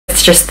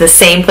it's just the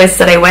same place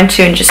that I went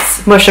to and just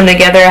smushed them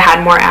together,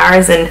 had more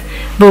hours, and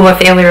boom, a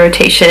family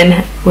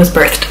rotation was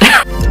birthed.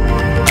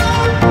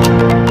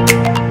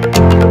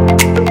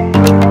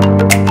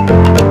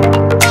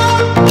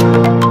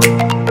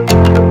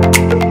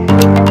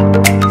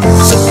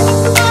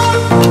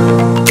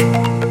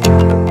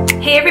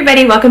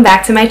 Welcome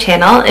back to my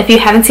channel. If you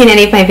haven't seen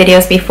any of my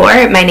videos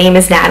before, my name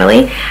is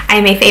Natalie. I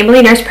am a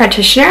family nurse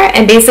practitioner,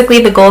 and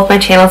basically the goal of my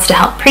channel is to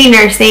help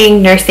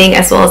pre-nursing, nursing,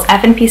 as well as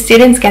FNP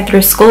students get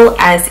through school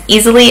as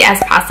easily as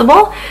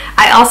possible.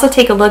 I also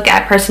take a look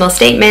at personal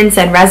statements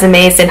and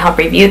resumes and help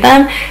review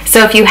them.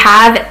 So if you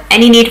have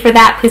any need for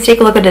that, please take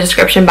a look at the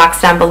description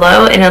box down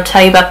below and it'll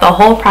tell you about the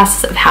whole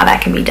process of how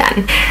that can be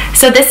done.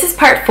 So this is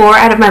part 4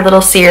 out of my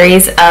little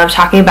series of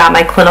talking about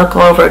my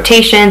clinical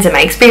rotations and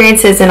my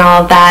experiences and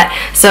all of that.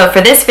 So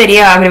for this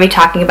video, I'm going to be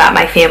talking about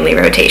my family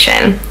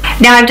rotation.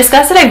 Now, I've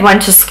discussed that I've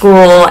went to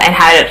school and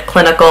had a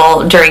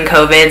clinical during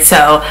COVID,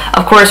 so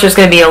of course there's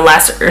going to be a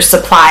lesser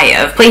supply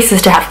of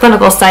places to have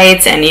clinical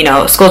sites, and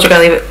schools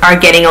are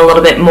getting a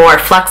little bit more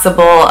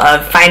flexible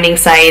of finding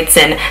sites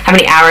and how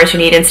many hours you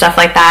need and stuff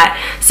like that.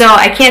 So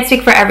I can't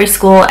speak for every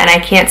school, and I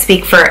can't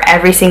speak for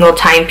every single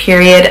time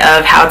period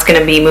of how it's going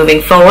to be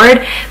moving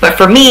forward, but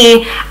for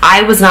me,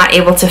 I was not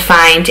able to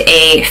find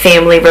a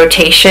family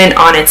rotation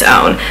on its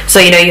own. So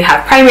you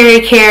have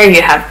primary care,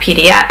 you have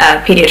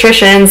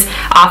pediatrician's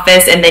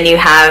office, and then you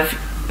have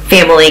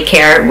family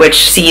care,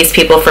 which sees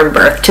people from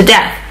birth to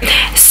death.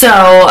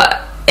 So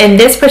in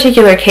this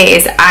particular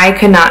case, I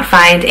could not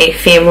find a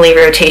family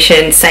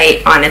rotation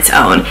site on its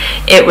own.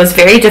 It was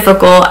very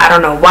difficult. I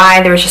don't know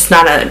why. There was just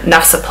not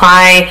enough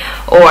supply,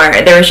 or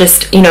there was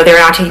just, they were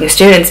not taking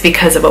students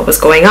because of what was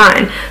going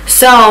on.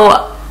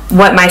 So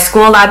what my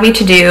school allowed me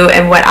to do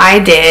and what I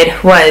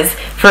did was,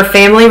 for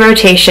family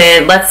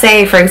rotation, let's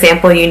say, for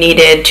example, you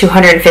needed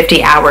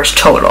 250 hours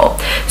total.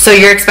 So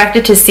you're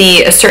expected to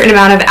see a certain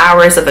amount of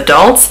hours of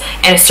adults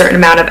and a certain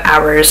amount of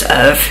hours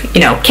of,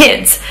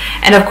 kids.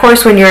 And of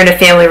course, when you're in a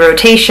family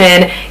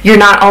rotation, you're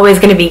not always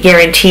going to be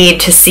guaranteed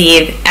to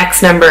see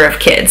X number of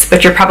kids,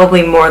 but you're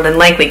probably more than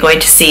likely going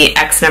to see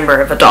X number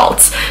of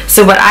adults.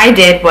 So what I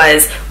did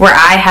was, where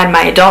I had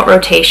my adult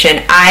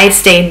rotation, I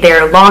stayed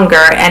there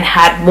longer and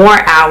had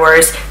more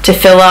hours to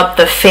fill up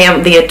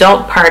the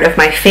adult part of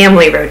my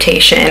family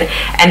rotation,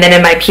 and then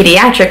in my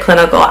pediatric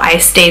clinical, I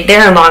stayed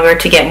there longer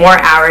to get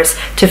more hours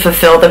to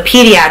fulfill the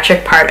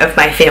pediatric part of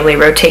my family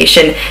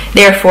rotation,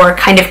 therefore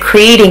kind of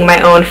creating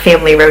my own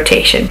family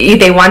rotation.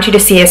 They want you to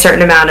see a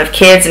certain amount of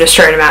kids and a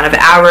certain amount of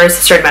hours,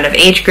 a certain amount of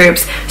age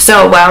groups.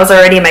 So while I was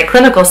already in my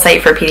clinical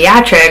site for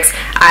pediatrics,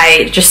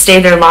 I just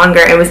stayed there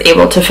longer and was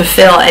able to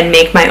fulfill and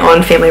make my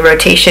own family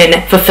rotation,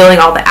 fulfilling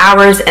all the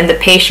hours and the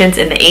patients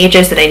and the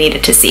ages that I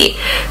needed to see.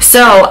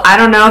 So I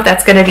don't know if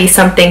that's going to be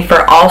something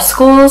for all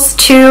schools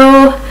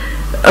to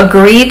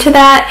agree to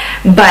that,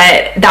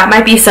 but that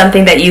might be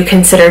something that you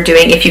consider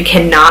doing if you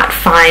cannot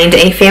find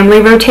a family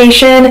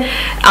rotation.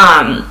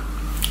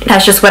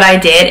 That's just what I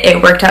did.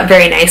 It worked out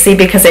very nicely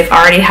because I've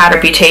already had a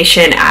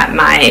rotation at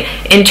my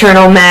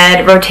internal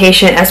med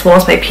rotation as well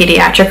as my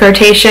pediatric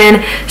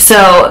rotation.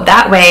 So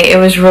that way it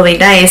was really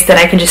nice that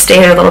I can just stay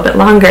there a little bit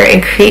longer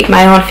and create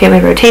my own family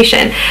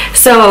rotation.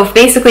 So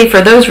basically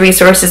for those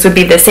resources would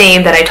be the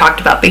same that I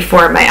talked about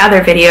before in my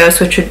other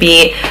videos, which would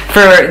be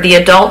for the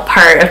adult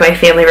part of my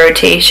family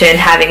rotation,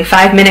 having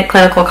 5-minute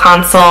clinical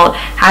consult,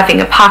 having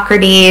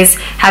Hippocrates,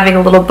 having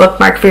a little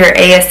bookmark for your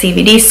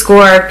ASCVD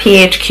score,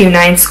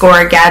 PHQ-9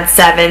 score,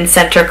 GAD-7,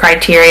 center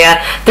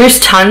criteria. There's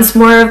tons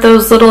more of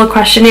those little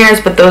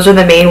questionnaires, but those are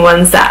the main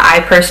ones that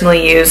I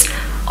personally use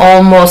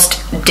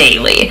almost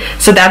daily.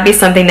 So that'd be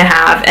something to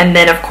have. And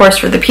then of course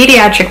for the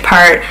pediatric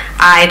part,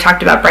 I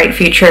talked about Bright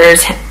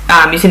Futures,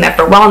 using that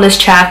for wellness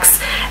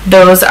checks.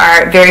 Those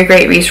are very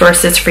great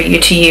resources for you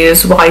to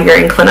use while you're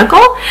in clinical.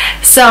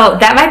 So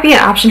that might be an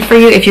option for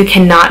you if you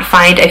cannot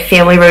find a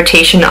family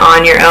rotation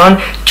on your own.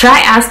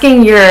 Try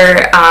asking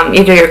your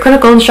either your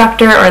clinical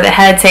instructor or the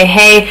head, say,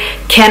 hey,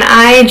 can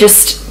I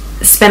just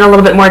spend a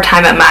little bit more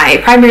time at my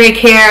primary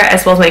care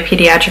as well as my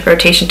pediatric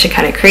rotation to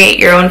kind of create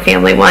your own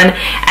family one.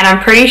 And I'm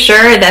pretty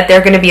sure that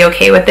they're going to be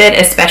okay with it,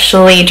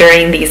 especially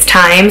during these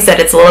times that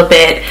it's a little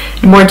bit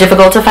more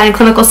difficult to find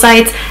clinical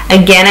sites.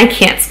 Again, I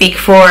can't speak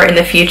for in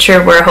the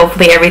future where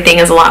hopefully everything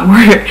is a lot more,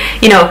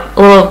 a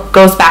little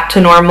goes back to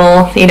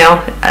normal,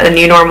 a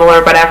new normal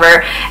or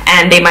whatever,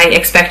 and they might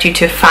expect you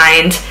to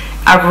find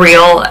a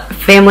real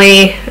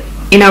family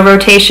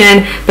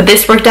rotation, but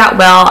this worked out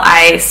well.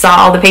 I saw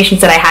all the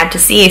patients that I had to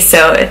see,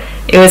 so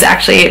it was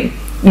actually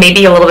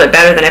maybe a little bit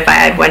better than if I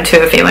had went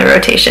to a family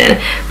rotation.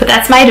 But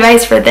that's my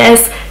advice for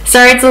this.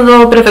 Sorry it's a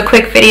little bit of a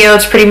quick video.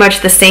 It's pretty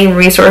much the same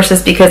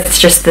resources because it's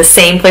just the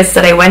same place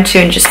that I went to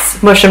and just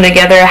smushed them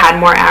together, had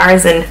more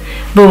hours, and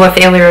boom, a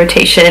family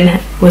rotation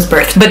was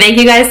birthed. But thank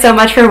you guys so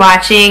much for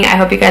watching. I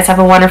hope you guys have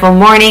a wonderful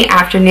morning,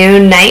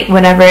 afternoon, night,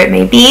 whenever it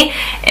may be.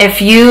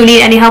 If you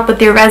need any help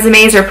with your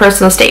resumes or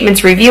personal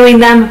statements reviewing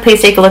them,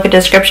 please take a look at the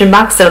description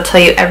box. It'll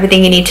tell you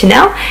everything you need to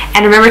know.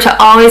 And remember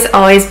to always,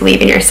 always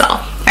believe in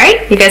yourself.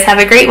 Alright, you guys have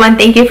a great one.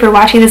 Thank you for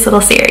watching this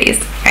little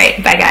series.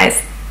 Alright, bye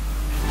guys.